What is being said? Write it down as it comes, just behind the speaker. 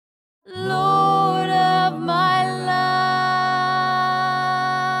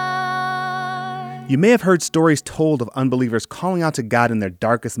You may have heard stories told of unbelievers calling out to God in their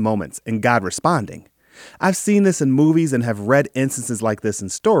darkest moments and God responding. I've seen this in movies and have read instances like this in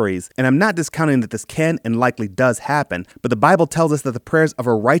stories, and I'm not discounting that this can and likely does happen, but the Bible tells us that the prayers of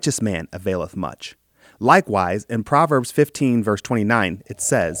a righteous man availeth much. Likewise, in Proverbs 15, verse 29, it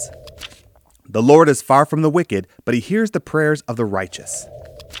says, "The Lord is far from the wicked, but he hears the prayers of the righteous."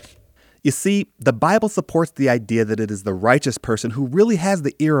 You see, the Bible supports the idea that it is the righteous person who really has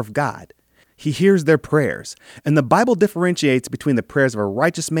the ear of God. He hears their prayers, and the Bible differentiates between the prayers of a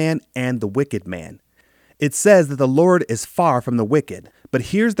righteous man and the wicked man. It says that the Lord is far from the wicked, but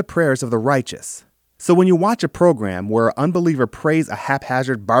hears the prayers of the righteous. So when you watch a program where an unbeliever prays a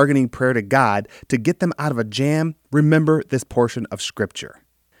haphazard bargaining prayer to God to get them out of a jam, remember this portion of Scripture,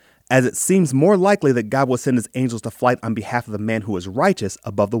 as it seems more likely that God will send his angels to fight on behalf of the man who is righteous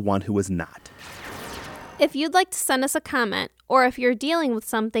above the one who is not. If you'd like to send us a comment, or if you're dealing with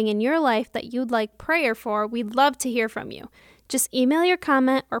something in your life that you'd like prayer for, we'd love to hear from you. Just email your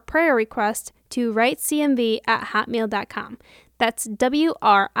comment or prayer request to writecmv@hotmail.com. That's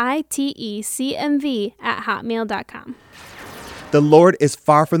WRITECMV@hotmail.com. The Lord is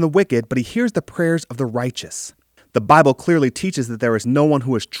far from the wicked, but he hears the prayers of the righteous. The Bible clearly teaches that there is no one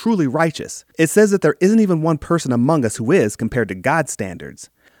who is truly righteous. It says that there isn't even one person among us who is compared to God's standards.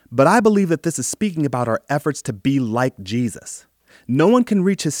 But I believe that this is speaking about our efforts to be like Jesus. No one can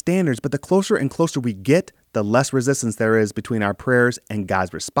reach his standards, but the closer and closer we get, the less resistance there is between our prayers and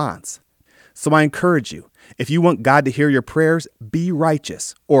God's response. So I encourage you, if you want God to hear your prayers, be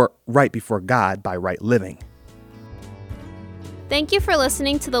righteous, or right before God by right living. Thank you for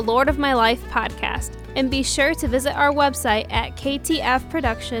listening to the Lord of My Life podcast, and be sure to visit our website at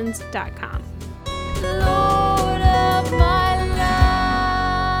ktfproductions.com.